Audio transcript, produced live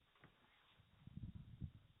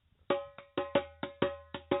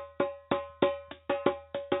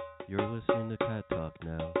You're listening to Cat Talk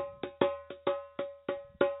now.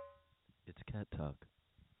 It's Cat Talk.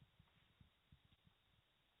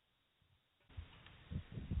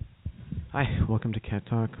 Hi, welcome to Cat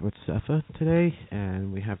Talk with Cepha today,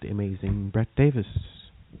 and we have the amazing Brett Davis.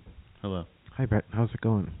 Hello. Hi, Brett. How's it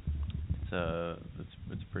going?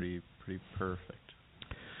 It's pretty perfect.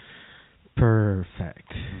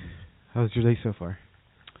 Perfect. How's your day so far?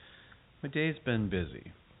 My day's been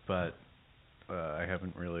busy, but I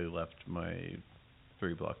haven't really left my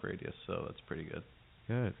 3-block radius, so that's pretty good.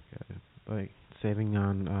 Good. Like saving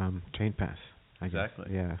on train pass. I Exactly.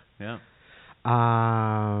 Guess. Yeah.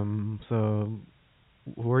 So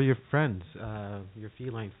who are your friends? Your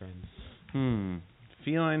feline friends?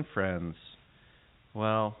 Feline friends.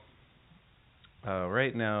 Well,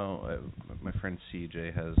 right now, my friend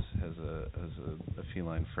CJ has a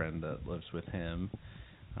feline friend that lives with him.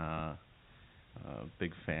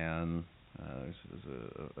 Big fan. There's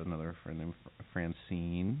another friend named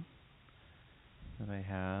Francine that I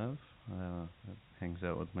have. That hangs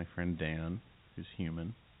out with my friend Dan, who's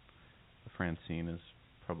human. Francine is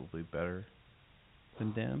probably better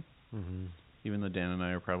than Dan. Mm-hmm. Even though Dan and I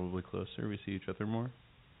are probably closer, we see each other more.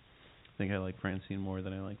 I think I like Francine more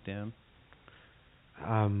than I like Dan.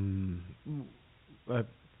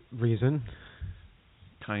 Reason?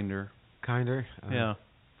 Kinder. Yeah.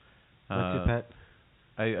 What's your pet?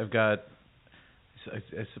 I've got,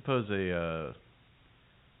 I suppose, a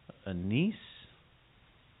niece.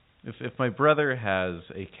 If my brother has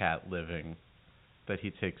a cat living that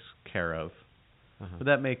he takes care of, would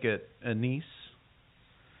that make it a niece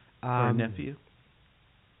or a nephew?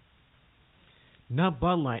 Not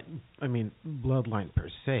bloodline. I mean, bloodline per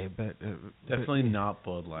se, but definitely not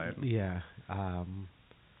bloodline. Yeah,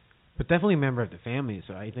 but definitely a member of the family.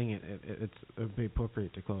 So I think it would be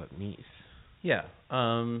appropriate to call it niece. Yeah.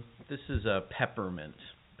 This is a Peppermint.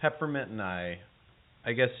 Peppermint and I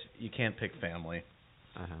guess you can't pick family.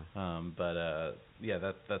 But yeah,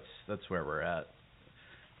 that's where we're at.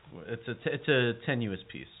 It's a tenuous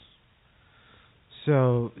piece.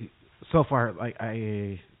 So far, like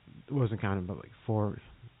I wasn't counting, but like 4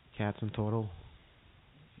 cats in total.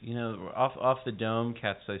 You know, off the dome,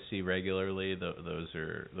 cats I see regularly. Those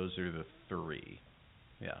are the 3.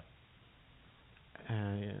 Yeah.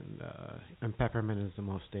 And Peppermint is the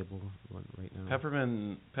most stable one right now.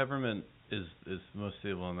 Peppermint is the most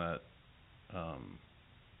stable in that.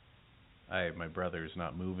 My brother's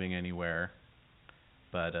not moving anywhere.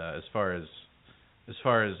 But as far as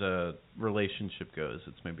a relationship goes,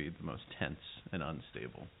 it's maybe the most tense and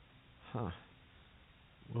unstable. Huh.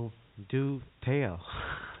 Well, do tell.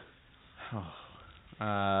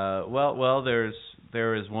 Well,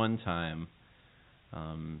 there was one time.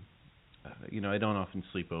 I don't often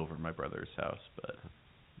sleep over at my brother's house, but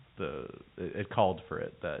it called for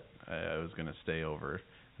it that I was going to stay over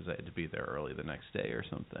because I had to be there early the next day or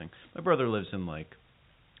something. My brother lives in like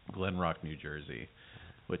Glen Rock, New Jersey,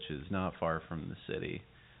 which is not far from the city.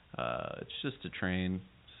 It's just a train,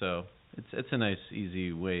 so it's a nice,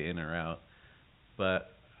 easy way in or out.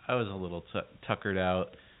 But I was a little tuckered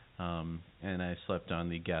out, and I slept on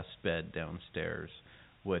the guest bed downstairs,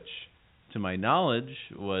 which, to my knowledge,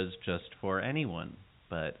 was just for anyone.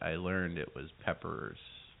 But I learned it was Pepper's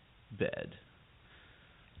bed.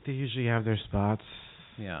 They usually have their spots.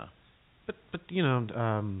 Yeah. But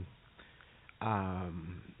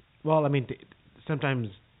well, I mean, sometimes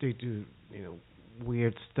they do,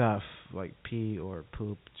 weird stuff like pee or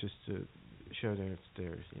poop just to show that it's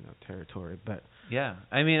their, territory. But yeah,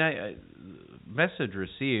 I mean, I message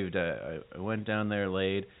received. I went down there,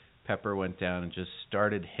 laid. Pepper went down and just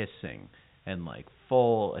started hissing and like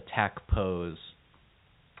full attack pose.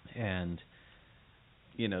 And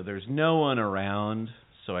there's no one around,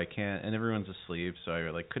 so I can't. And everyone's asleep, so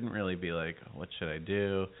I couldn't really be like, what should I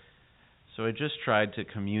do? So I just tried to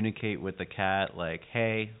communicate with the cat, like,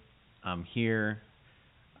 hey, I'm here.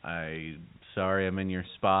 Sorry I'm in your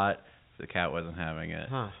spot. The cat wasn't having it.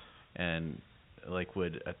 And,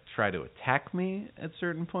 would try to attack me at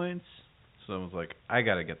certain points. So I was like, I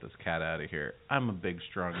got to get this cat out of here. I'm a big,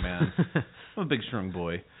 strong man. I'm a big, strong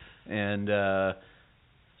boy. And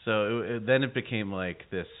then it became like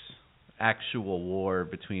this actual war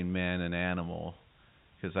between man and animal.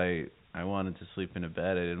 Because I wanted to sleep in a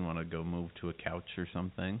bed. I didn't want to go move to a couch or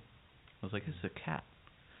something. I was like, it's a cat.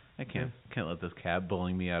 I can't let this cat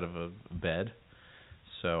bully me out of a bed.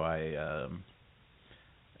 So I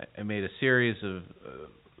made a series of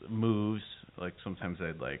moves. Like sometimes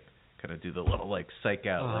I'd kind of do the little psych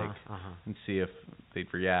out and see if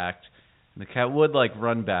they'd react. And the cat would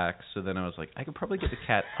run back. So then I was like, I could probably get the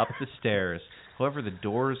cat up the stairs. However, the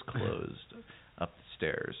door's closed up the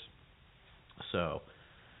stairs. so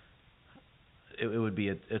it would be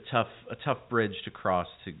a tough bridge to cross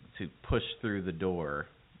to push through the door,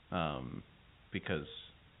 because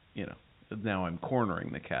now I'm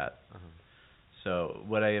cornering the cat. So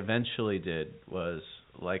what I eventually did was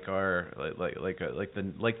like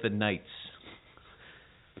the knights,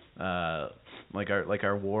 like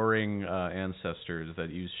our warring ancestors that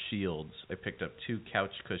used shields. I picked up 2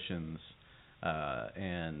 couch cushions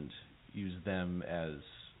and used them as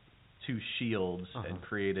 2 shields and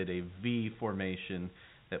created a V formation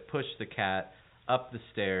that pushed the cat up the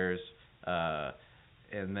stairs,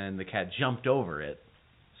 and then the cat jumped over it.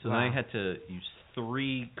 So then I had to use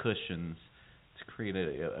 3 cushions to create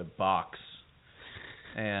a box,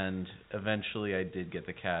 and eventually I did get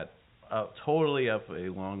the cat totally up a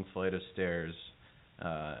long flight of stairs,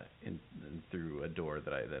 and through a door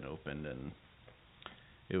that I then opened, and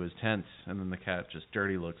it was tense. And then the cat just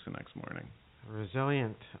dirty looks the next morning.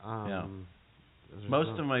 Resilient. Yeah.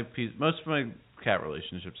 Most of my cat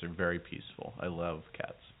relationships are very peaceful. I love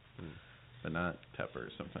cats, but not Pepper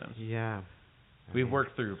sometimes. Yeah. We've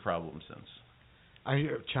worked through problems since. Are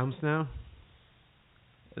you chums now?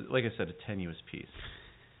 Like I said, a tenuous peace.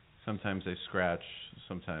 Sometimes they scratch.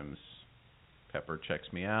 Sometimes Pepper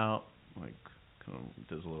checks me out, like kind of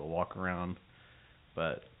does a little walk around,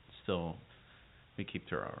 but still, we keep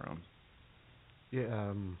to our own.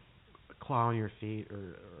 Yeah. Claw on your feet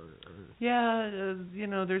or Yeah,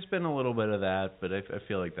 there's been a little bit of that, but I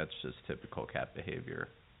feel like that's just typical cat behavior.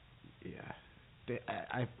 Yeah.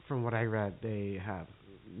 From what I read, they have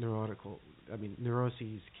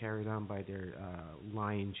neuroses carried on by their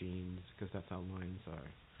lion genes, because that's how lions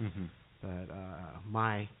are. Mm-hmm. But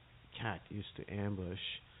my cat used to ambush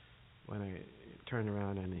when I turned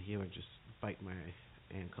around, and he would just bite my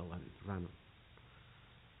ankle and run.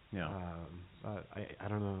 Yeah. But I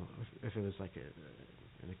don't know if it was like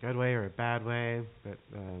in a good way or a bad way, but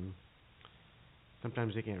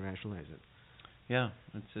sometimes you can't rationalize it. Yeah,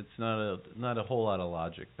 it's not a whole lot of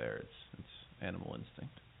logic there. It's animal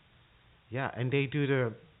instinct. Yeah, and they do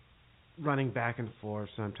the running back and forth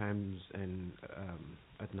sometimes, and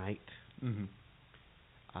at night. Mm-hmm.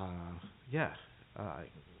 Yeah.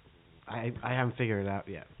 I haven't figured it out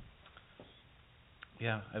yet.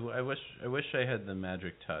 Yeah, I wish I had the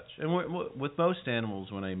magic touch. And with most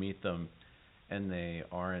animals, when I meet them, and they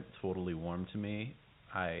aren't totally warm to me,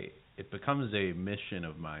 it becomes a mission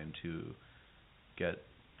of mine to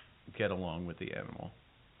get along with the animal.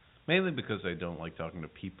 Mainly because I don't like talking to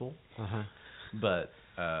people. Uh-huh. But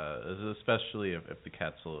especially if the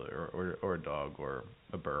cat's or a dog or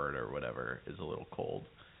a bird or whatever is a little cold,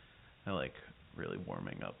 I like really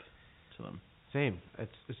warming up to them. Same.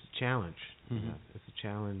 It's a challenge. Mm-hmm. It's a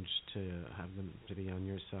challenge to have them to be on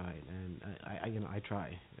your side, and I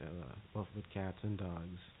try both with cats and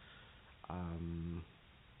dogs.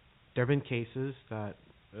 There have been cases that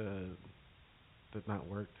did not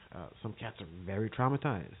work. Some cats are very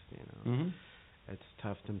traumatized. Mm-hmm. It's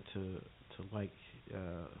tough them to like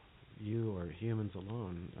you or humans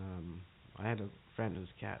alone. I had a friend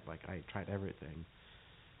whose cat, like, I tried everything,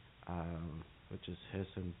 which is hiss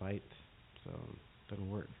and bite, so it didn't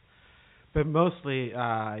work. But mostly,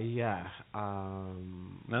 yeah.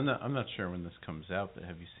 I'm not sure when this comes out, but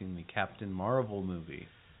have you seen the Captain Marvel movie?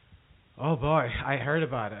 Oh boy, I heard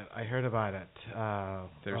about it.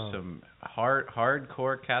 There's some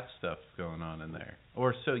hardcore cat stuff going on in there,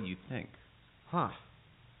 or so you think. Huh.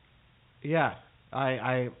 Yeah,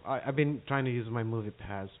 I've been trying to use my Movie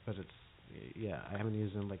Pass, but I haven't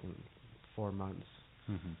used it in 4 months.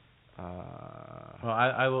 Mm-hmm. Well,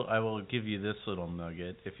 I will give you this little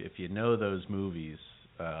nugget. If you know those movies,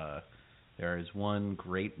 there is one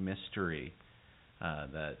great mystery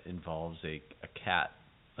that involves a cat,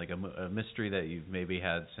 like a mystery that you've maybe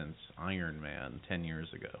had since Iron Man 10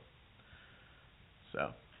 years ago.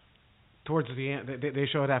 So. Towards the end, they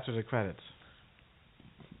show it after the credits.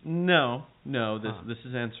 No. This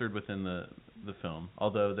is answered within the film.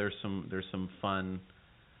 Although there's some fun.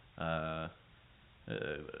 I'll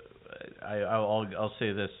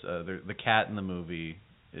say this: the cat in the movie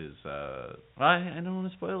is. I don't want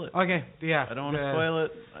to spoil it. Okay. Yeah. I don't want to spoil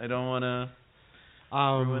it. I don't want to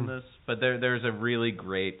ruin this. But there's a really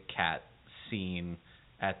great cat scene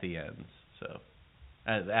at the end. So,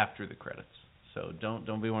 after the credits. So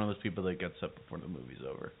don't be one of those people that gets up before the movie's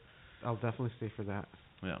over. I'll definitely stay for that.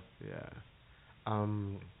 Yeah.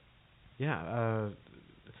 Yeah.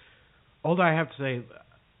 Although I have to say,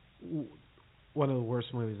 one of the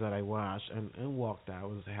worst movies that I watched and walked out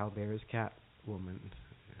was Halle Berry's Catwoman.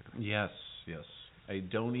 Yes. I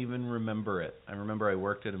don't even remember it. I remember I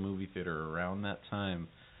worked at a movie theater around that time,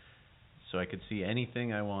 so I could see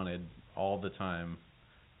anything I wanted all the time,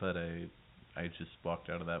 but I just walked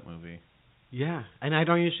out of that movie. Yeah, and I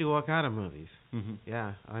don't usually walk out of movies. Mm-hmm.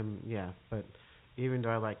 Yeah, but even though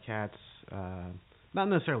I like Cats, not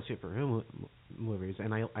necessarily superhero movies,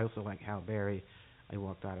 and I also like Halle Berry, I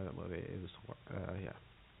walked out of that movie. It was yeah.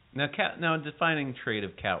 Now, defining trait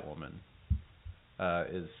of Catwoman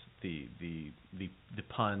is the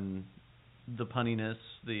pun, the punniness,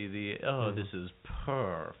 the this is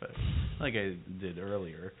perfect, like I did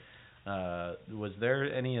earlier. Was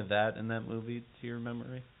there any of that in that movie to your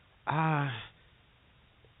memory? I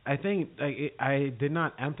think I did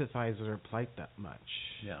not empathize with her plight that much.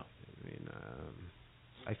 Yeah. I mean,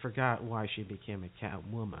 I forgot why she became a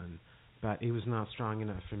Catwoman, but it was not strong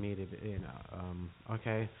enough for me to,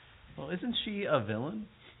 okay. Well, isn't she a villain?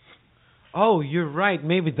 Oh, you're right.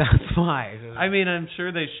 Maybe that's why. I mean, I'm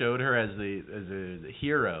sure they showed her as the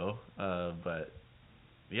hero, but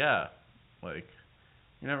yeah, like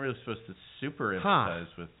you're not really supposed to super empathize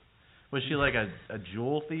with. Was she like a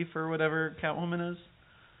jewel thief or whatever Catwoman is?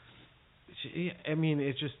 I mean,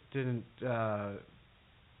 it just didn't,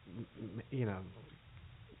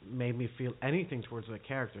 made me feel anything towards the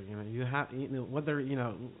character. You have, whether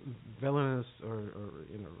villainous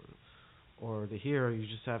or the hero, you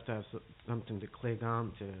just have to have something to cling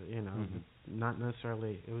on to. Not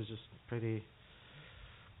necessarily. It was just pretty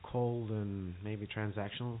cold and maybe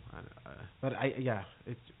transactional. But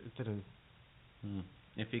it didn't.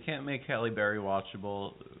 If you can't make Halle Berry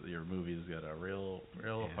watchable, your movie's got a real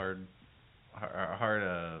hard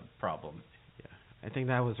problem. Yeah, I think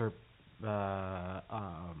that was her. The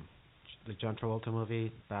John Travolta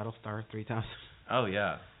movie, Battlestar 3000. Oh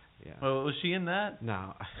yeah. Yeah. Well, was she in that?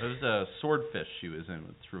 No. It was a Swordfish she was in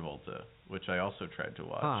with Travolta, which I also tried to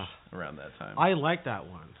watch around that time. I liked that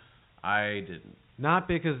one. I didn't. Not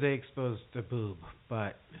because they exposed the boob,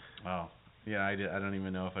 but. Oh, yeah, I did. I don't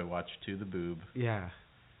even know if I watched To the Boob. Yeah.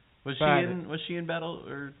 Was she in Battlefield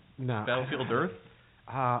Earth?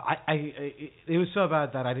 It was so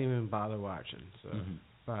bad that I didn't even bother watching. So,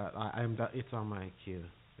 but it's on my queue.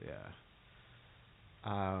 Yeah.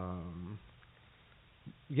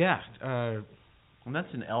 Yeah. And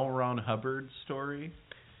that's an L. Ron Hubbard story.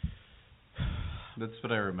 That's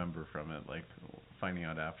what I remember from it. Like finding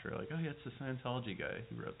out after, like, oh yeah, it's the Scientology guy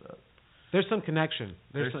who wrote that. There's some connection.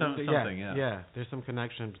 There's something. Yeah. There's some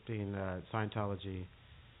connection between Scientology.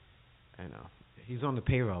 I know. He's on the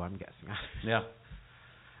payroll, I'm guessing. Yeah.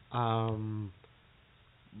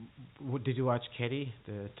 Did you watch Kitty,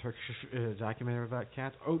 the Turkish documentary about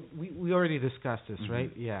cats? Oh, we already discussed this,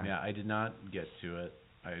 right? Yeah. Yeah, I did not get to it.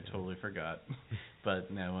 I totally forgot.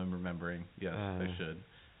 But now I'm remembering. Yes, I should.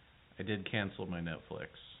 I did cancel my Netflix,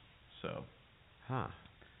 so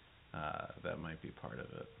that might be part of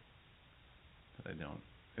it. But I don't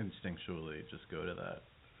instinctually just go to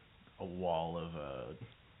a wall of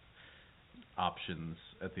options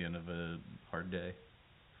at the end of a hard day.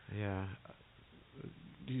 Yeah.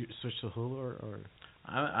 Do you switch to Hulu or?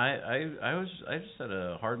 I just had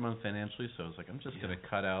a hard month financially, so I was like, I'm just gonna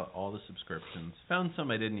cut out all the subscriptions. Found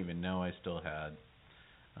some I didn't even know I still had.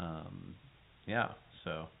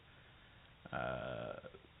 So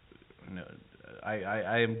no,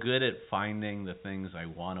 I am good at finding the things I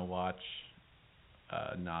want to watch,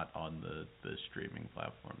 not on the streaming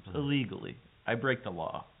platforms illegally. I break the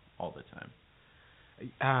law all the time.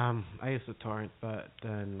 I used to torrent, but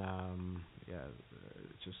then it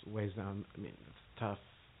just weighs down. I mean, it's tough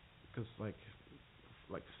because like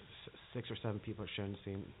 6 or 7 people are sharing the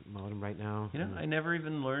same modem right now. I never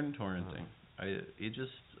even learned torrenting. I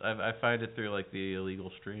find it through like the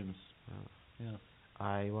illegal streams. Yeah.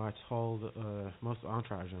 I watch most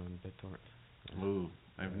Entourage on BitTorrent. Ooh,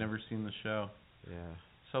 I've never seen the show. Yeah.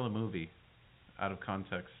 Saw the movie, out of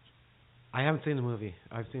context. I haven't seen the movie.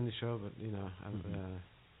 I've seen the show, but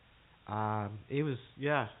it was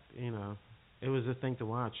it was a thing to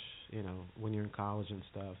watch. When you're in college and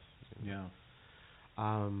stuff. Yeah.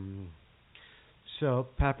 So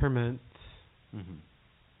Peppermint.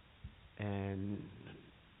 And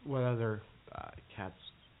what other cats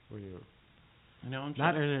were you? I'm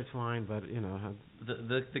not intertwined, but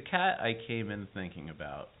the cat I came in thinking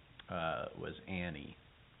about was Annie.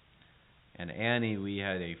 And Annie, we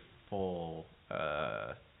had a full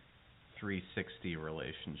 360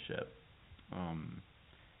 relationship.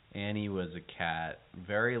 Annie was a cat,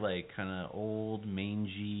 very like kind of old,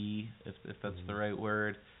 mangy, if that's the right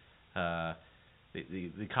word.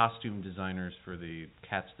 The costume designers for the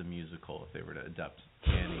Cats the Musical, if they were to adopt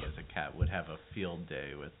Annie as a cat, would have a field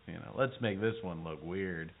day with, let's make this one look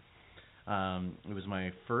weird. It was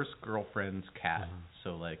my first girlfriend's cat,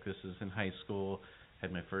 so like this is in high school.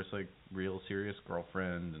 Had my first like real serious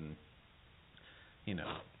girlfriend, and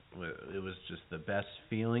it was just the best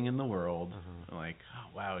feeling in the world. Like,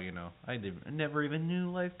 oh wow, I never even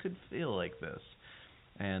knew life could feel like this.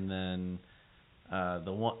 And then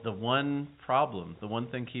the one problem, the one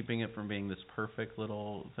thing keeping it from being this perfect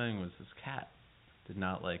little thing was this cat did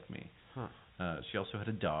not like me. She also had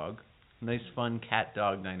a dog. Nice, fun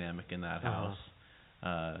cat-dog dynamic in that house.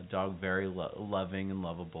 Dog very loving and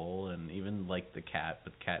lovable, and even liked the cat,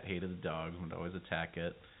 but the cat hated the dog and would always attack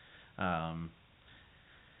it.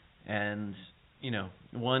 And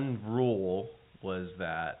one rule was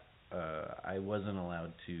that I wasn't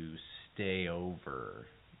allowed to stay over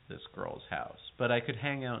this girl's house, but I could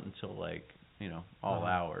hang out until all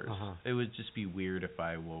hours. It would just be weird if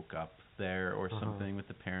I woke up there or something with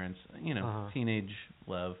the parents, teenage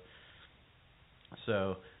love.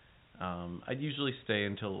 So I'd usually stay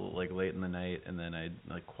until late in the night, and then I'd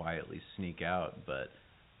quietly sneak out. But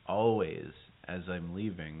always, as I'm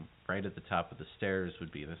leaving, right at the top of the stairs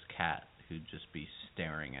would be this cat who'd just be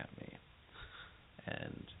staring at me.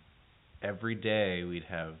 And every day we'd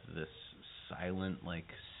have this silent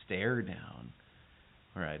stare down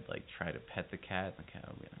where I'd try to pet the cat, and the cat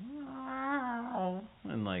would be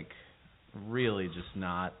and really just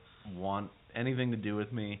not want anything to do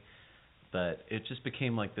with me. But it just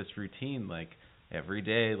became this routine, every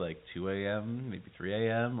day, 2 a.m., maybe 3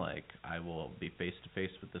 a.m., I will be face to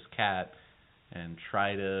face with this cat and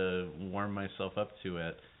try to warm myself up to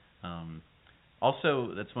it.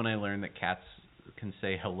 Also, that's when I learned that cats can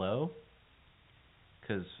say hello,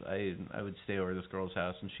 because I would stay over this girl's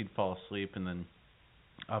house and she'd fall asleep, and then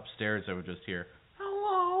upstairs I would just hear,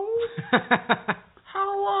 hello,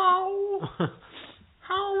 hello,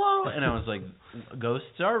 hello, and I was like,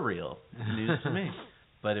 ghosts are real, news to me.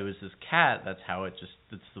 But it was this cat, that's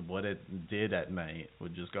what it did at night,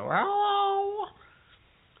 would just go, hello.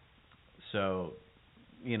 So,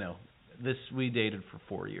 we dated for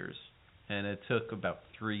 4 years, and it took about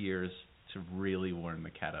 3 years to really warm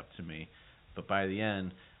the cat up to me. But by the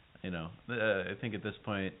end, I think at this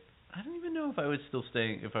point, I don't even know if I was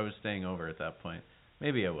staying over at that point.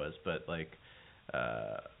 Maybe I was, but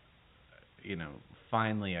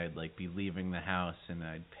finally I'd be leaving the house and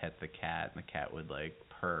I'd pet the cat, and the cat would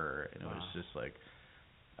purr, and it was just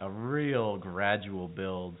a real gradual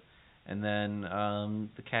build. And then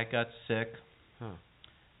the cat got sick,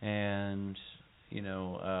 and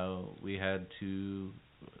we had to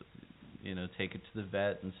take it to the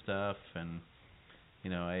vet and stuff, and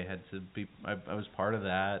I had to be I was part of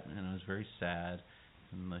that, and I was very sad.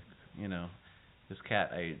 And this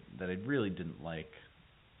cat that I really didn't like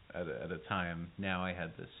at a time, now I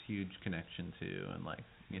had this huge connection to, and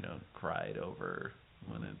cried over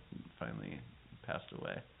when it finally passed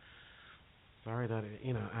away. Sorry that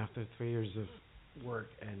after 3 years of work,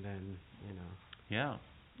 and then Yeah,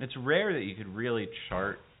 it's rare that you could really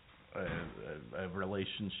chart a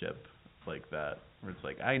relationship like that, where it's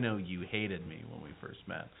I know you hated me when we first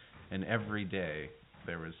met, and every day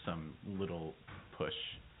there was some little push.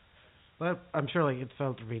 But I'm sure it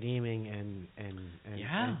felt redeeming and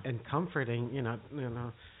comforting,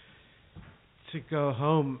 to go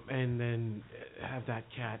home and then have that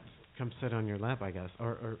cat come sit on your lap, I guess,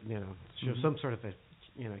 or show some sort of a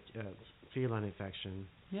feline affection.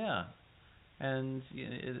 Yeah. And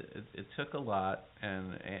it took a lot,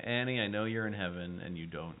 and Annie, I know you're in heaven and you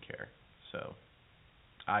don't care, so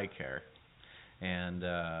I care, and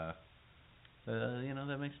that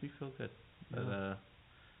makes me feel good. That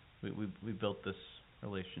we built this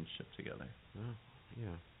relationship together. Oh,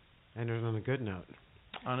 yeah, and it was on a good note.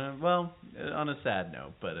 On a sad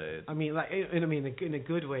note, but in a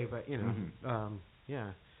good way, but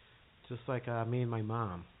yeah, just me and my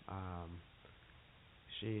mom.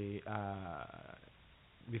 She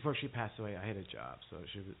before she passed away, I had a job, so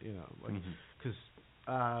she was because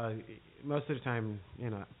most of the time,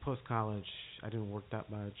 post college, I didn't work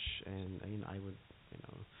that much, and I would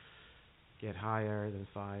get hired and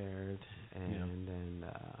fired, and then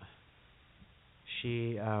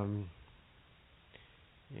she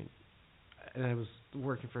and I was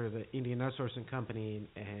working for the Indian outsourcing company,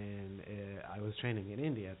 and I was training in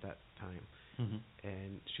India at that time,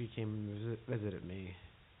 and she came and visited me.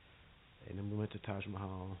 And then we went to Taj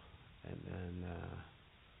Mahal, and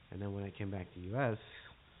then when I came back to the U.S.,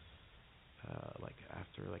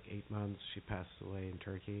 after 8 months, she passed away in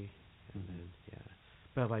Turkey, and then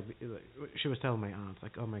but she was telling my aunt,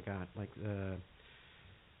 oh my God,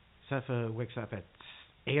 Sefa wakes up at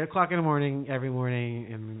 8 o'clock in the morning every morning,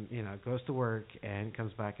 and goes to work and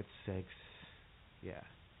comes back at 6. Yeah.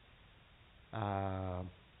 I'm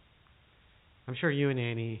sure you and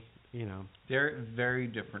Annie, they're very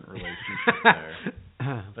different relationships there.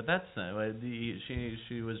 But that's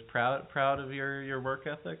she was proud of your work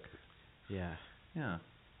ethic. Yeah. Yeah,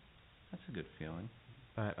 that's a good feeling.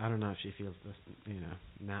 But I don't know if she feels this,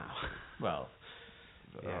 now. Well,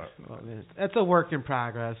 Yeah. Well, it's a work in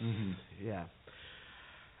progress. Mhm. Yeah.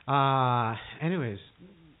 Anyways,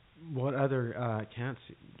 what other cats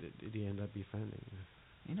did you end up befriending?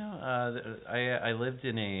 I lived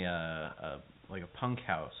in a like a punk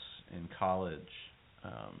house in college.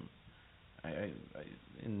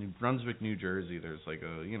 In New Brunswick, New Jersey. There's like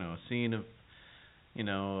a scene of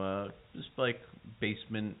just like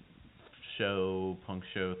basement punk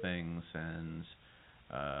show things, and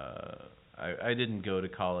I didn't go to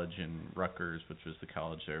college in Rutgers, which was the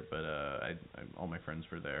college there, but all my friends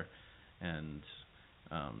were there, and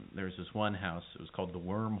there was this one house. It was called the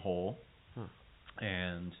Wormhole,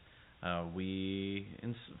 and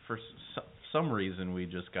for some reason we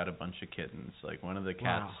just got a bunch of kittens. Like one of the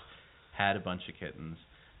cats had a bunch of kittens,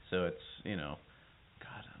 so it's God,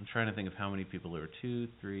 I'm trying to think of how many people there were. 2,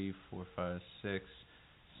 3, 4, 5, 6,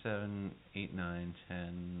 7, 8, 9,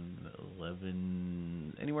 10,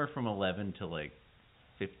 11, anywhere from 11 to like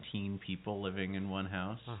 15 people living in one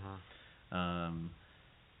house. And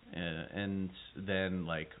then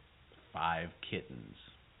like 5 kittens.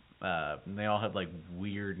 And they all had like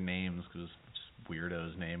weird names because just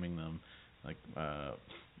weirdos naming them. Like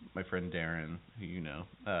my friend Darren, who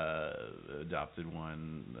adopted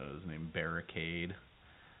one that was named Barricade.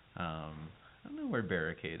 I don't know where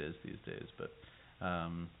Barricade is these days, but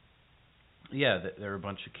there were a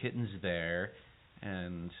bunch of kittens there,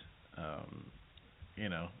 and a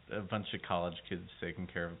bunch of college kids taking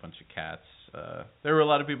care of a bunch of cats. There were a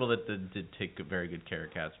lot of people that did take very good care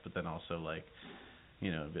of cats, but then also like,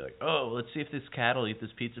 it'd be like, oh, let's see if this cat will eat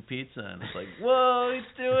this pizza, and it's like, whoa, he's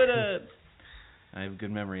doing it. I have a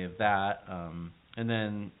good memory of that. And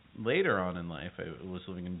then later on in life, I was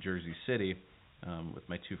living in Jersey City with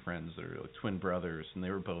my 2 friends. They were like twin brothers, and they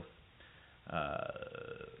were both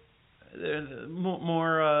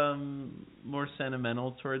more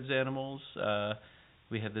sentimental towards animals.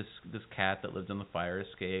 We had this cat that lived on the fire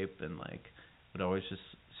escape and like would always just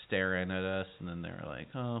stare in at us, and then they were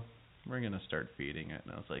like, oh, we're gonna start feeding it.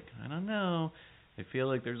 And I was like, I don't know, I feel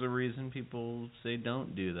like there's a reason people say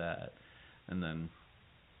don't do that. And then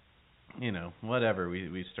whatever,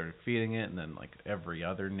 we started feeding it, and then like every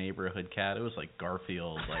other neighborhood cat, it was like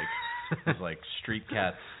Garfield, like it was like street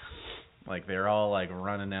cats, like they're all like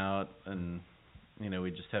running out, and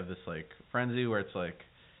we just have this like frenzy where it's like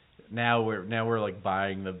now we're like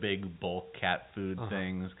buying the big bulk cat food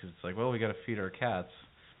things because it's like, well, we got to feed our cats.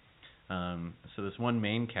 So this one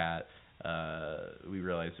main cat, we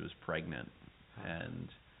realized it was pregnant, and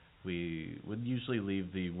we would usually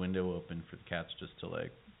leave the window open for the cats just to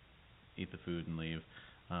like eat the food and leave.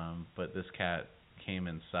 But this cat came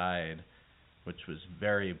inside, which was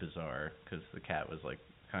very bizarre because the cat was like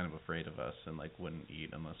kind of afraid of us and like wouldn't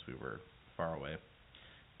eat unless we were far away.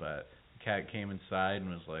 But the cat came inside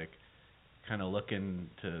and was like kind of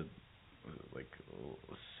looking to like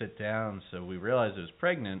sit down. So we realized it was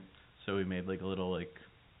pregnant. So we made like a little like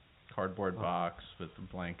cardboard box with a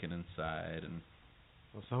blanket inside, and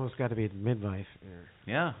well, someone's got to be the midwife.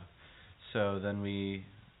 Yeah. So then we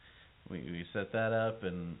set that up,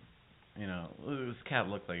 and this cat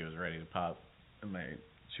looked like it was ready to pop. And my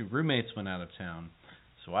 2 roommates went out of town,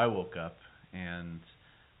 so I woke up and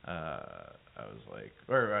I was like,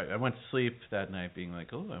 I went to sleep that night being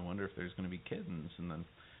like, oh, I wonder if there's going to be kittens. And then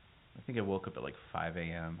I think I woke up at like 5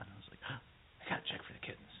 a.m. and I was like, I gotta check for the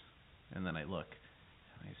kittens. And then I look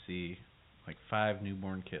and I see like 5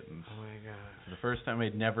 newborn kittens. Oh my god! For the first time,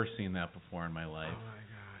 I'd never seen that before in my life. Oh my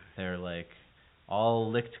god! They're like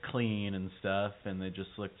all licked clean and stuff, and they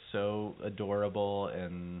just looked so adorable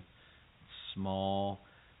and small.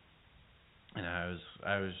 And I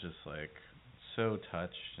was just like so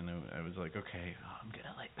touched, and I was like, okay, I'm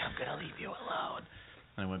gonna leave you alone.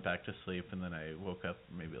 And I went back to sleep, and then I woke up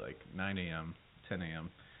maybe like 9 a.m., 10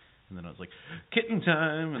 a.m., and then I was like, kitten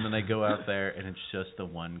time, and then I go out there, and it's just the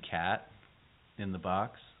one cat in the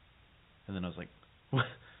box, and then I was like,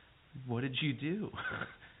 what did you do?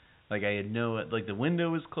 Like I had like the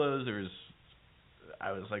window was closed,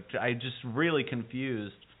 I was like, I just really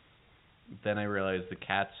confused. Then I realized the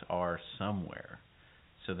cats are somewhere.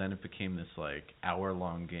 So then it became this like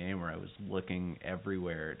hour-long game where I was looking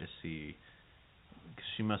everywhere to see, because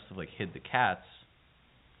she must have like hid the cats,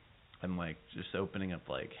 and like just opening up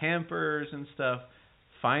like hampers and stuff.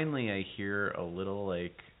 Finally, I hear a little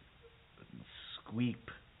like squeak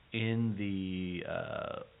in the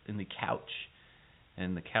couch,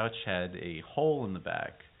 and the couch had a hole in the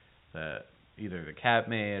back that either the cat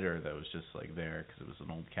made or that was just like there because it was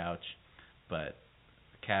an old couch. But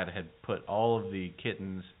the cat had put all of the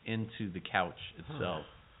kittens into the couch itself.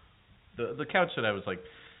 The couch that I was like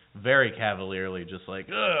very cavalierly just like,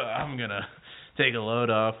 ugh, I'm gonna take a load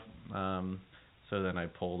off. So then I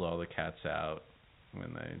pulled all the cats out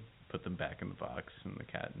and I put them back in the box, and the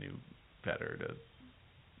cat knew better to,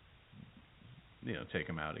 take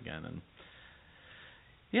them out again. And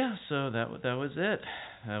yeah, so that was it.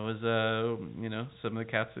 That was some of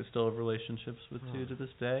the cats I still have relationships with to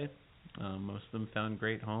this day. Most of them found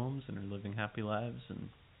great homes and are living happy lives. And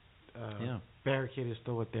Barricade is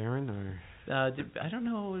still with Darren, or I don't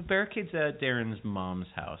know. Barricade's at Darren's mom's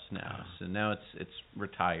house now, so now it's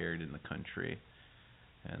retired in the country.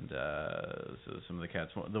 And so some of the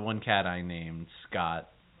cats, the one cat I named Scott,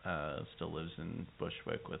 still lives in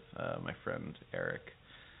Bushwick with my friend Eric.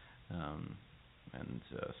 And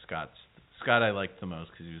Scott I liked the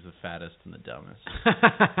most because he was the fattest and the dumbest.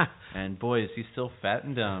 And boy, is he still fat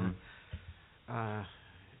and dumb.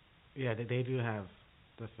 Yeah, they do have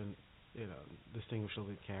different,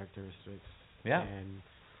 distinguishable characteristics. Yeah. And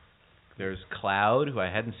there's Cloud, who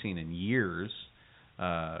I hadn't seen in years,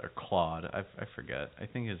 or Claude. I forget. I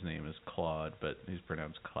think his name is Claude, but he's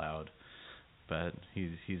pronounced Cloud. But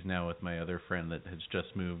he's now with my other friend that has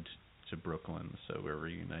just moved to Brooklyn, so we're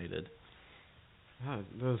reunited.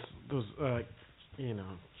 Those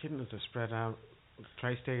kittens are spread out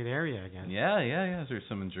tri-state area again. Yeah. There's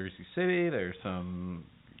some in Jersey City. There's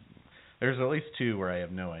at least 2 where I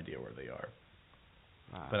have no idea where they are.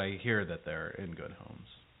 But I hear that they're in good homes.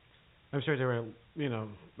 I'm sure they were,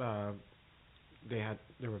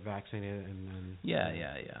 they were vaccinated and then yeah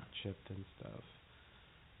chipped and stuff.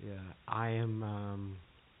 Yeah, I am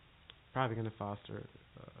probably gonna foster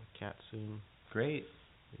a cat soon. Great.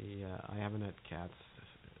 Yeah, I haven't had cats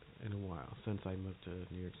in a while since I moved to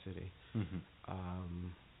New York City. Mm-hmm.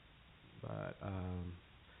 But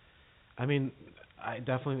I mean, I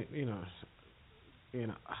definitely,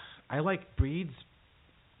 I like breeds,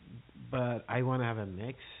 but I want to have a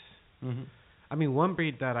mix. Mm-hmm. I mean, one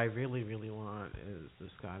breed that I really, really want is the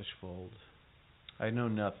Scottish Fold. I know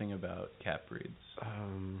nothing about cat breeds.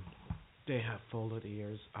 They have folded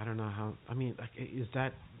ears. I don't know how. I mean, like, is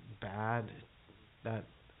that bad? That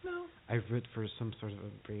no. I root for some sort of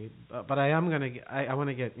a breed, but I am gonna. I want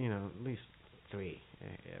to get at least 3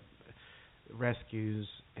 rescues,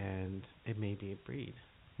 and it may be a breed.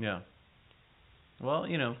 Yeah. Well,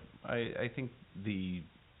 I think the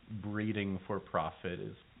breeding for profit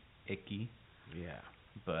is icky. Yeah.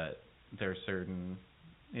 But there are certain,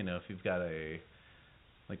 if you've got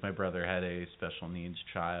like my brother had a special needs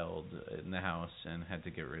child in the house and had to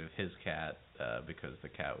get rid of his cat because the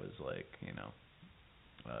cat was like,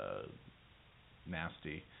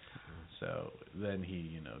 nasty. So then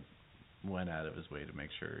he, went out of his way to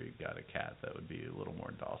make sure he got a cat that would be a little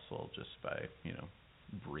more docile just by,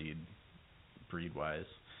 breed-wise,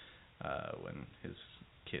 when his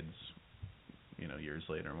kids, years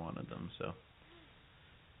later wanted them. So.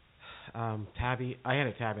 Tabby, I had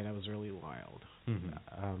a tabby that was really wild.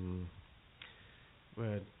 Mm-hmm.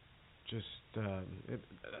 But just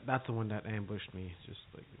that's the one that ambushed me. Just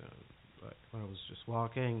like when I was just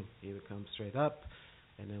walking, he would come straight up,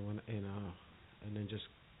 and then and then just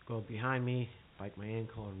go behind me, bite my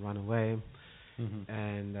ankle, and run away. Mm-hmm.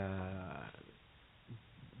 And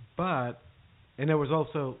and there was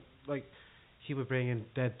also like he would bring in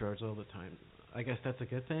dead birds all the time. I guess that's a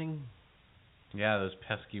good thing. Yeah, those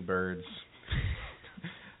pesky birds.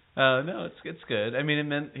 No, it's good. I mean, it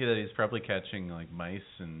meant that he's probably catching like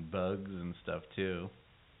mice and bugs and stuff too.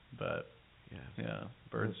 But yeah,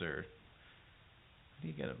 birds are. How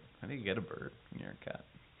do you get a bird when you're a cat?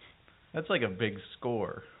 That's like a big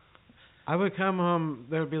score. I would come home.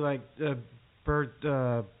 There would be like bird,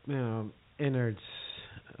 innards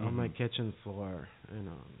on my kitchen floor.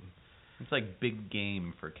 It's like big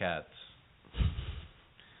game for cats.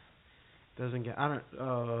 Doesn't get. I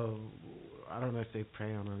don't know if they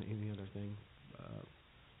prey on any other thing.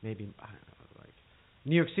 Maybe I don't know. Like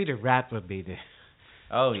New York City, rat would be the.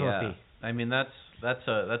 Oh trophy. Yeah. I mean that's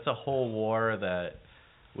a whole war that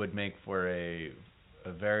would make for a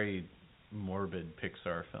very morbid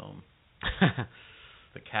Pixar film.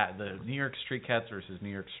 The New York street cats versus New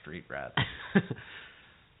York street rats.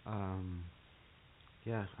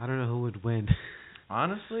 Yeah, I don't know who would win.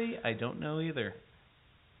 Honestly, I don't know either.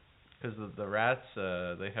 Because the rats,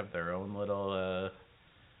 they have their own little,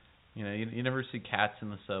 you never see cats in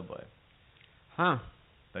the subway. Huh.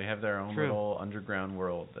 They have their own little underground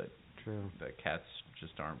world that cats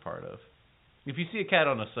just aren't part of. If you see a cat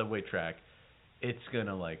on a subway track, it's going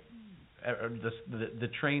to, like, the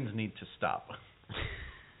trains need to stop.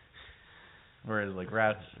 Whereas like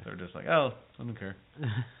rats, they're just like, oh, I don't care.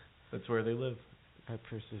 That's where they live. I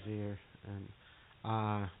persevere, and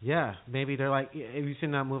yeah, maybe they're like. Have you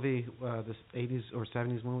seen that movie, this 80s or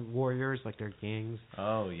 70s movie, Warriors? Like they're gangs.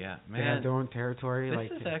 Oh yeah, They have man. their own territory. This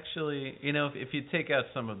like is actually, if you take out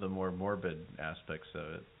some of the more morbid aspects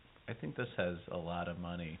of it, I think this has a lot of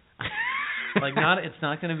money. Like it's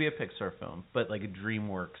not going to be a Pixar film, but like a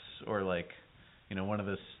DreamWorks or like, one of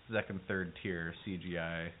the second, third tier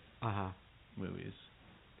CGI movies.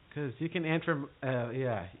 Because you can enter,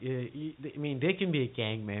 I mean, they can be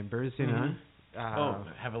gang members, you know.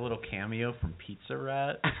 Have a little cameo from Pizza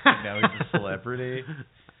Rat. Now he's a celebrity.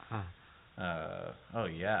 Oh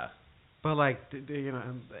yeah. But like,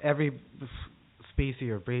 every species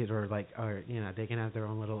or breed, or they can have their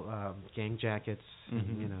own little gang jackets,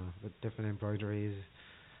 and, with different embroideries.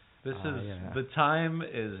 This is the time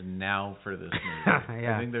is now for this movie.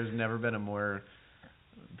 Yeah. I think there's never been a more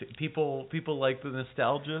people like the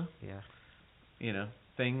nostalgia. Yeah.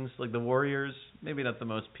 Things like the Warriors. Maybe not the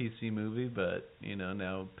most PC movie, but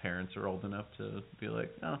now parents are old enough to be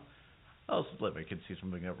like, oh, I'll just let my kids see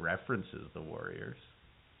something that references the Warriors.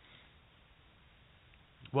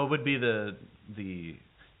 What would be it'd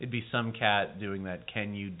be some cat doing that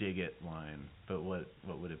 "Can you dig it" line, but what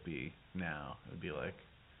would it be now? It would be like,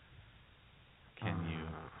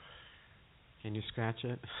 Can you scratch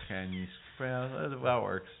it? Can you? Well, that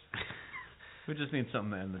works. We just need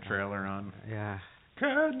something to end the trailer on. Yeah.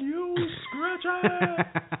 Can you scratch it?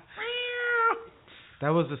 That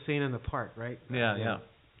was the scene in the park, right? Yeah.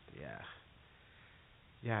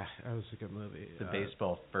 Yeah, that was a good movie. The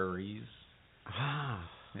baseball furries.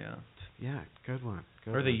 Yeah. Yeah, good one.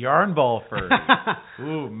 Or the yarn ball furries.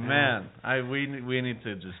 Ooh, man. We need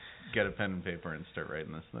to just get a pen and paper and start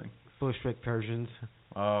writing this thing. Bushwick Persians.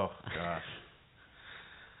 Oh, gosh.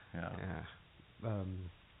 Yeah.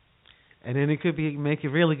 And then it could make a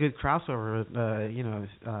really good crossover with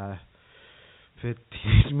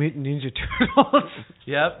Teenage Mutant Ninja Turtles.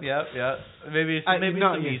 Yep. Maybe some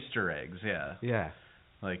yeah. Easter eggs, yeah. Yeah.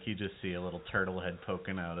 Like you just see a little turtle head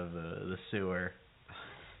poking out of the sewer.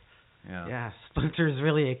 Yeah. Yeah, Splinter's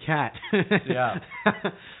really a cat. Yeah.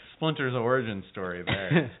 Splinter's origin story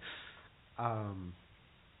there.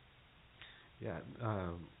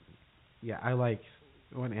 I like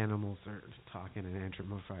when animals are talking and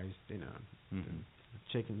anthropomorphized,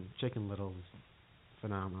 Chicken Little is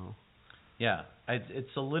phenomenal. Yeah,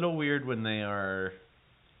 it's a little weird when they are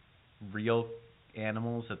real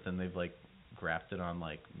animals that then they've like grafted on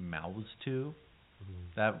like mouths to. Mm-hmm.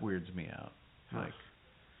 That weirds me out. Like,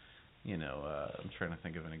 I'm trying to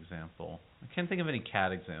think of an example. I can't think of any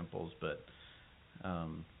cat examples, but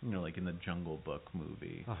like in the Jungle Book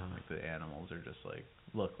movie, like the animals are just like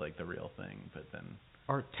look like the real thing, but then.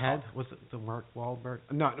 Or Ted, was it the Mark Wahlberg?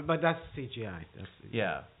 No, but that's CGI.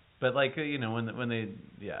 Yeah, but like when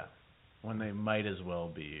they might as well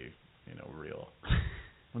be real.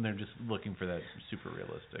 When they're just looking for that super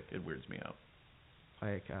realistic, it weirds me out.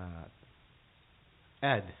 Like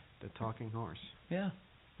Ed, the talking horse. Yeah.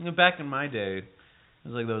 Back in my day, it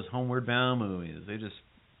was like those Homeward Bound movies. They just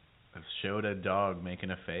showed a dog making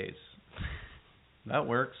a face. That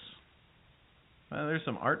works. Well, there's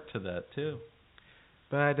some art to that too.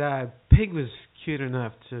 But Pig was cute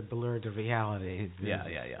enough to blur the reality. Yeah.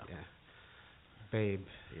 Babe,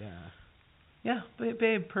 yeah. Yeah,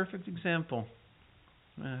 Babe, perfect example.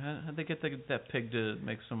 How'd they get that pig to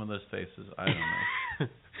make some of those faces? I don't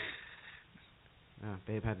know.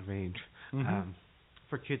 Babe had range. Mm-hmm.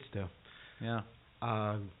 For kids, though. Yeah.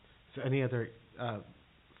 So any other...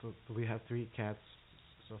 so we have 3 cats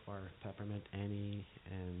so far. Peppermint, Annie,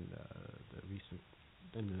 and the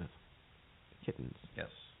kittens.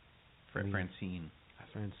 Yes. Francine.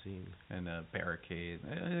 Francine. And Barricade.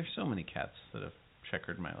 There's so many cats that have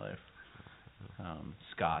checkered my life.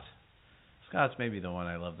 Scott. Scott's maybe the one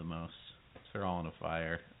I love the most. They're all in a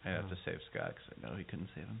fire. I have to save Scott because I know he couldn't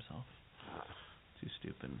save himself. Too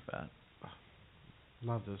stupid and fat.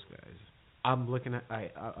 Love those guys. I'm looking at...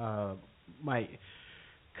 my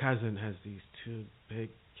cousin has these 2 big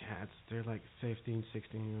cats. They're like 15,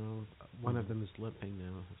 16-year-old. One of them is limping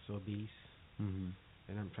now. So obese. Mm-hmm.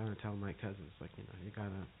 And I'm trying to tell my cousins, like, you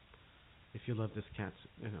gotta, if you love this cat,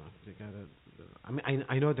 you gotta, I mean,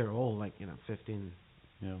 I know they're old, like, 15,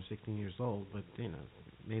 16 years old, but,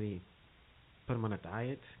 maybe put them on a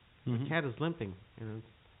diet. Mm-hmm. The cat is limping, it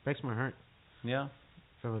breaks my heart. Yeah.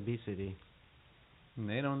 From obesity. And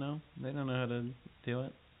they don't know. They don't know how to do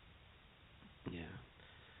it. Yeah.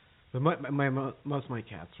 But most of my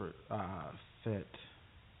cats were fit.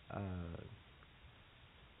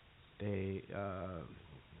 they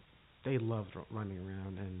loved running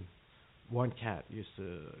around, and one cat used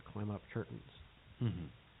to climb up curtains, Mhm.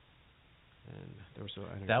 and they were so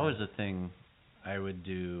energetic. That was a thing I would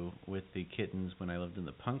do with the kittens when I lived in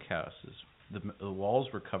the punk houses. The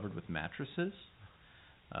walls were covered with mattresses,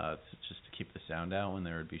 just to keep the sound out when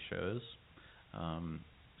there would be shows.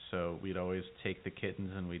 So we'd always take the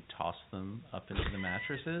kittens and we'd toss them up into the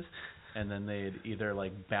mattresses, and then they'd either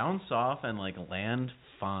like bounce off and like land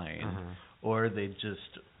fine, or they'd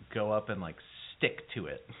just go up and like stick to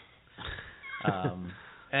it.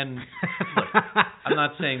 And look, I'm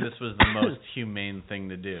not saying this was the most humane thing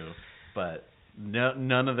to do, but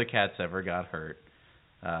none of the cats ever got hurt,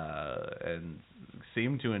 and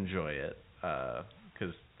seemed to enjoy it,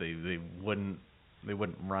 because they wouldn't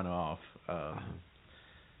run off.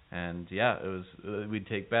 And yeah, it was we'd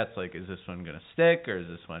take bets like, is this one gonna stick or is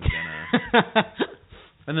this one gonna?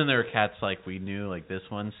 And then there were cats like we knew like this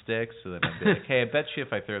one sticks, so then I'd be like, hey, I bet you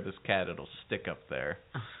if I throw this cat, it'll stick up there.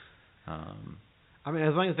 I mean,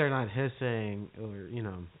 as long as they're not hissing or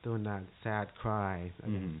doing that sad cry, I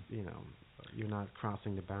mean, you're not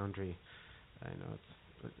crossing the boundary. I know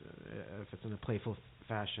if it's in a playful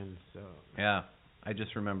fashion. So yeah. I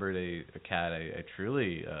just remembered a cat I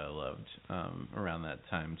truly loved around that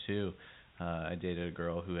time too. I dated a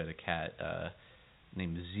girl who had a cat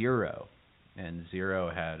named Zero, and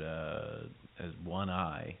Zero had as one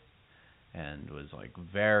eye, and was like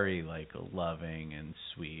very like loving and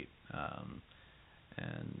sweet.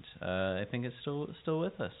 And I think it's still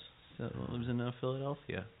with us. Still lives in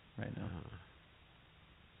Philadelphia right now.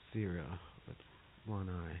 Zero with one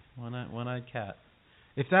eye. One-eyed cat.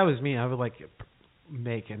 If that was me, I would like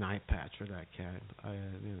make an eye patch for that cat. I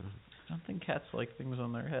don't think cats like things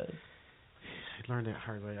on their head. I learned it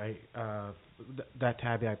hard way. That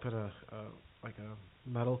tabby, I put a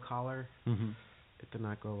metal collar. Mm-hmm. It did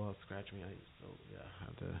not go well. Scratch me.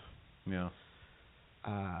 Had to. Yeah.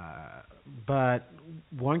 But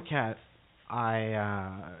one cat,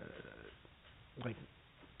 I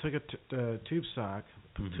took a tube sock,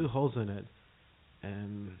 put 2 holes in it,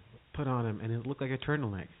 and put on him, and it looked like a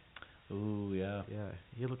turtleneck. Ooh, yeah. Yeah,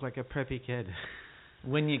 he looked like a preppy kid.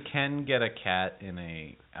 When you can get a cat in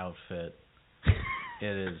a outfit,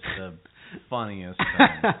 it is the funniest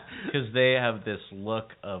thing, because they have this look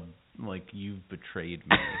of like, you've betrayed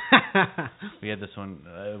me. We had this one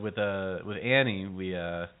with Annie. We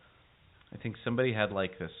I think somebody had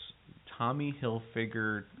like this Tommy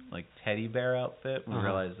Hilfiger like teddy bear outfit. We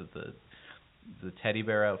realized that the teddy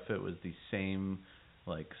bear outfit was the same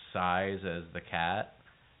like size as the cat,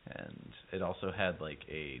 and it also had like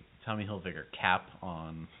a Tommy Hilfiger cap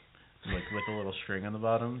on, like with a little string on the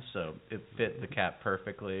bottom, so it fit the cat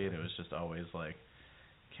perfectly. And it was just always like,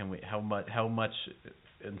 how much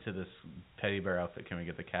into this teddy bear outfit can we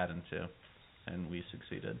get the cat into? And we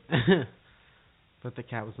succeeded. But the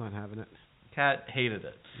cat was not having it. Cat hated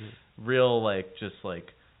it. Yeah. Real like just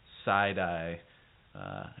like side eye.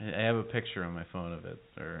 I have a picture on my phone of it,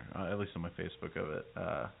 or at least on my Facebook of it,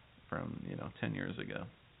 from 10 years ago.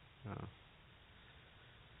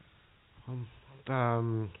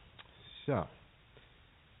 So, are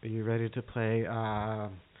you ready to play?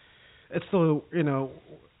 It's still, I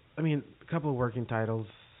mean, a couple of working titles.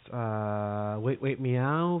 Wait,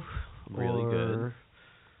 Meow. Really good.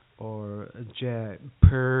 Or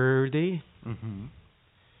Jeopardy. Mm-hmm.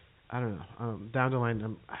 I don't know. Down the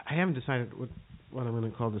line, I haven't decided what I'm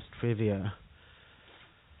going to call this trivia,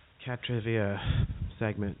 cat trivia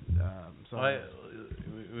segment.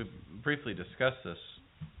 We briefly discussed this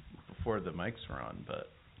before the mics were on, but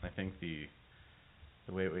I think the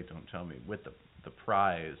wait, don't tell me, with the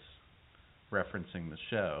prize referencing the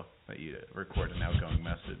show that you record an outgoing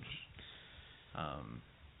message, I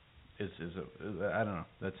don't know,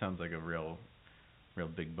 that sounds like a real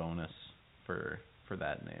big bonus for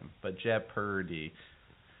that name. But Jeopardy,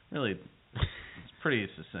 really, it's pretty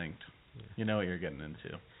succinct. Yeah. You know what you're getting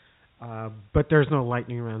into. But there's no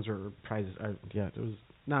lightning rounds or prizes. It was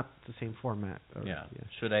not the same format. Yeah.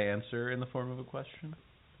 Should I answer in the form of a question?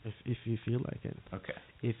 If you feel like it. Okay.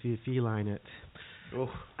 If you feline it. Ooh.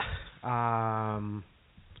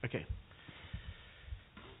 Okay.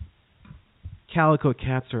 Calico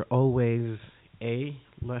cats are always A,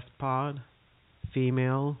 left pod,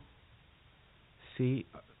 female, C,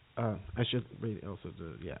 I should read it also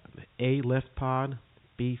A, left pod,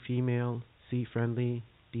 B, female, C, friendly,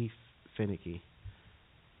 D, finicky.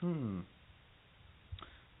 My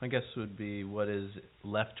guess would be, what is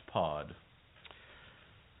left pod?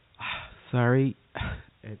 Sorry,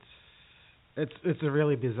 it's a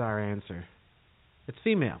really bizarre answer. It's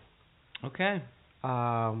female. Okay.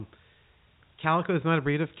 Calico is not a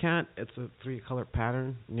breed of cat. It's a three-color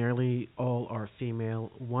pattern. Nearly all are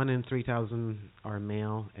female. 1 in 3,000 are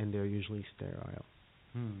male, and they're usually sterile.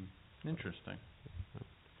 Interesting.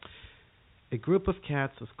 A group of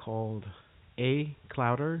cats is called A.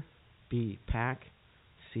 Clouder, B. Pack,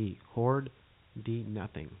 C. Horde, D.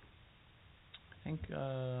 Nothing. I think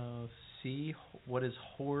C. What is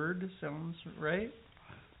horde sounds right.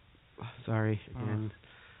 Sorry again.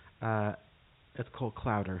 It's called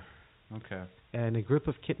Clouder. Okay. And a group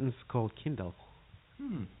of kittens called Kindle.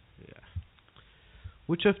 Yeah.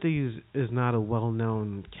 Which of these is not a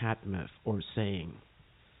well-known cat myth or saying?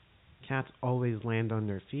 Cats always land on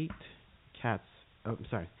their feet.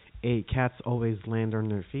 A. Cats always land on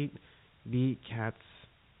their feet. B. Cats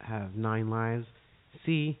have 9 lives.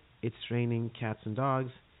 C. It's raining cats and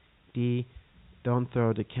dogs. D. Don't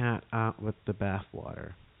throw the cat out with the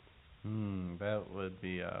bathwater. That would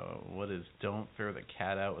be what is don't throw the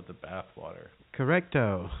cat out with the bathwater.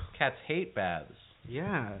 Correcto. Cats hate baths.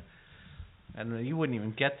 Yeah. And you wouldn't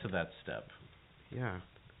even get to that step. Yeah.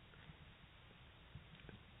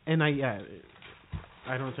 And I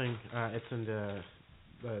don't think it's in the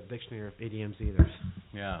dictionary of idioms either.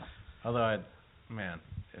 Yeah. Although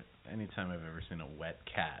anytime I've ever seen a wet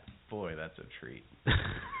cat, boy, that's a treat.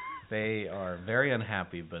 They are very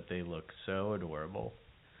unhappy, but they look so adorable.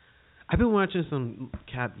 I've been watching some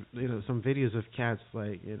videos of cats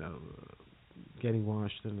getting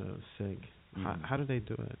washed in a sink. How do they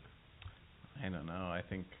do it? I don't know. I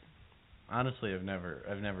think honestly,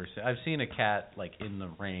 I've seen a cat like in the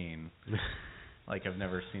rain. Like I've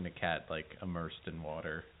never seen a cat like immersed in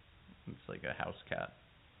water. It's like a house cat.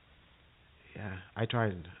 Yeah, I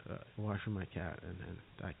tried washing my cat, and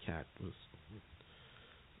that cat was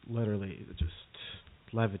literally just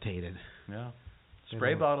levitated. Yeah.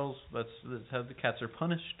 Spray bottles. That's how the cats are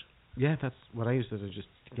punished. Yeah, that's what I used to do, just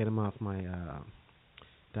to get them off my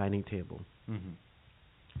dining table.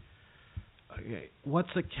 Okay,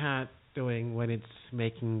 what's a cat doing when it's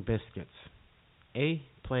making biscuits? A.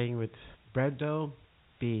 Playing with bread dough.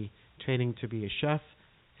 B. Training to be a chef.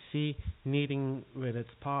 C. Kneading with its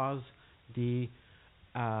paws. D.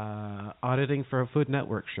 Auditing for a Food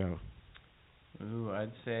Network show. Ooh,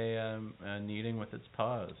 I'd say kneading with its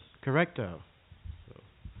paws. Correcto.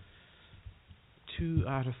 2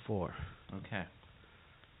 out of 4. Okay.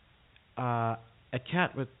 A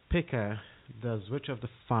cat with pica does which of the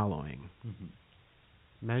following?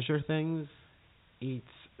 Measure things, eats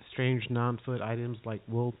strange non-food items like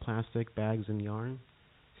wool, plastic, bags, and yarn.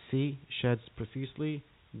 C. Sheds profusely.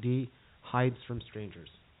 D. Hides from strangers.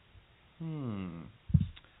 I'm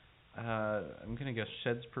going to guess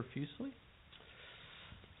sheds profusely.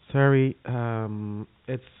 Sorry,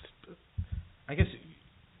 it's... I guess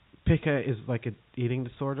pica is like an eating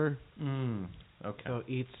disorder. Okay. So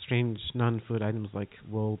eats strange non-food items like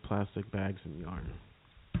wool, plastic, bags, and yarn.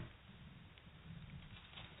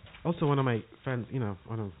 Also, one of my friends,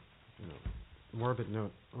 morbid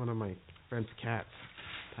note, one of my friend's cats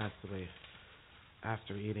passed away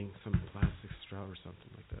after eating some plastic straw or something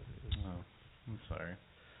like that. Oh, I'm sorry.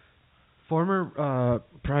 Former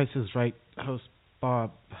Price is Right host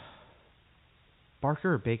Bob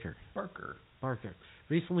Barker or Baker? Barker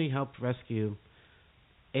recently helped rescue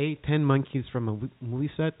A. 10 monkeys from a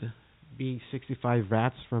movie set, B. 65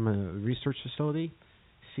 rats from a research facility,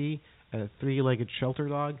 C. A 3-legged shelter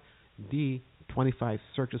dog, D. 25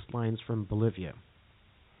 circus lions from Bolivia.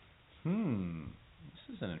 This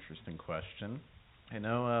is an interesting question. I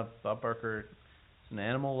know Bob Barker is an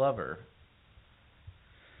animal lover.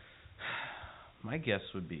 My guess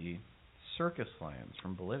would be circus lions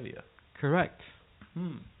from Bolivia. Correct.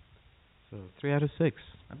 So 3 out of 6.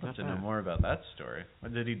 I'd love to know more about that story.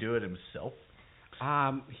 Did he do it himself?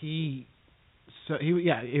 He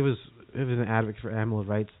was an advocate for animal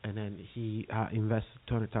rights, and then he invested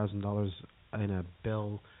 $200,000 in a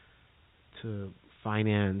bill to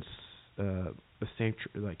finance a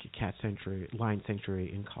sanctuary, like a cat sanctuary, lion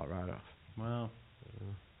sanctuary in Colorado. Wow.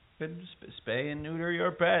 Good spay and neuter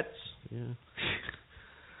your pets. Yeah.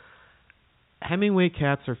 Hemingway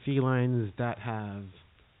cats are felines that have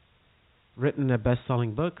written a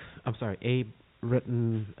best-selling book. A.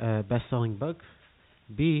 Written a best-selling book.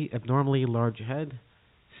 B. Abnormally large head.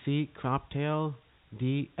 C. Crop tail.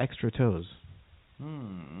 D. Extra toes.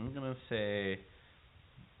 I'm gonna say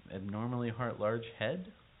abnormally large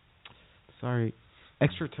head. Sorry,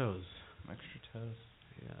 extra toes. Extra toes.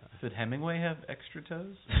 Yeah. Did Hemingway have extra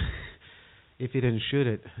toes? If he didn't shoot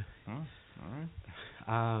it. Oh, all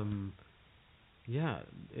right. Yeah,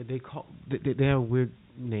 they have a weird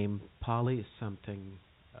name, Polly something.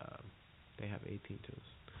 They have 18 toes.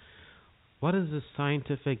 What is the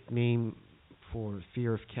scientific name for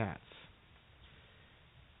fear of cats.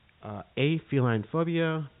 A, feline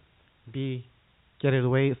phobia. B, get it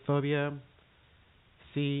away phobia.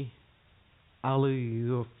 C,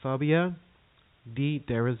 allophobia. D,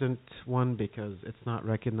 there isn't one because it's not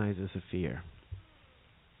recognized as a fear.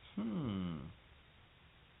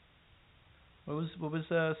 What was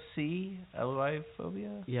C?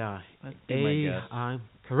 Allophobia? Yeah. That'd be my guess. I'm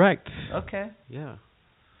correct. Okay. Yeah.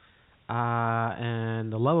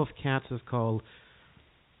 And the love of cats is called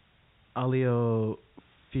alliophilia.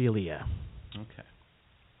 Okay.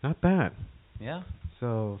 Not bad. Yeah.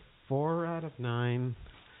 So 4 out of 9,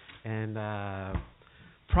 and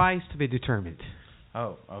prize to be determined.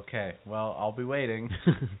 Oh, okay. Well, I'll be waiting.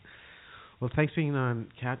 Well, thanks for being on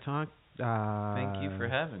Cat Talk. Thank you for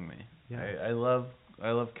having me. Yeah. I love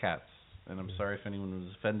cats, and I'm sorry if anyone was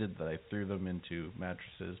offended that I threw them into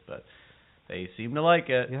mattresses, but they seem to like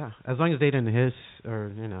it. Yeah, as long as they didn't hiss or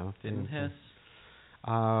Didn't hiss.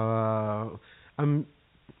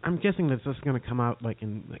 I'm guessing that this is going to come out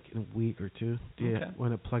in a week or two. Do you Okay.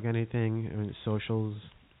 want to plug anything? I mean, socials?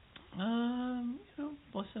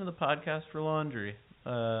 Listen to the podcast for laundry.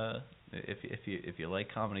 If you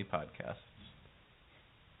like comedy podcasts.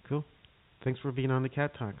 Cool. Thanks for being on the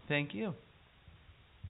Cat Talk. Thank you.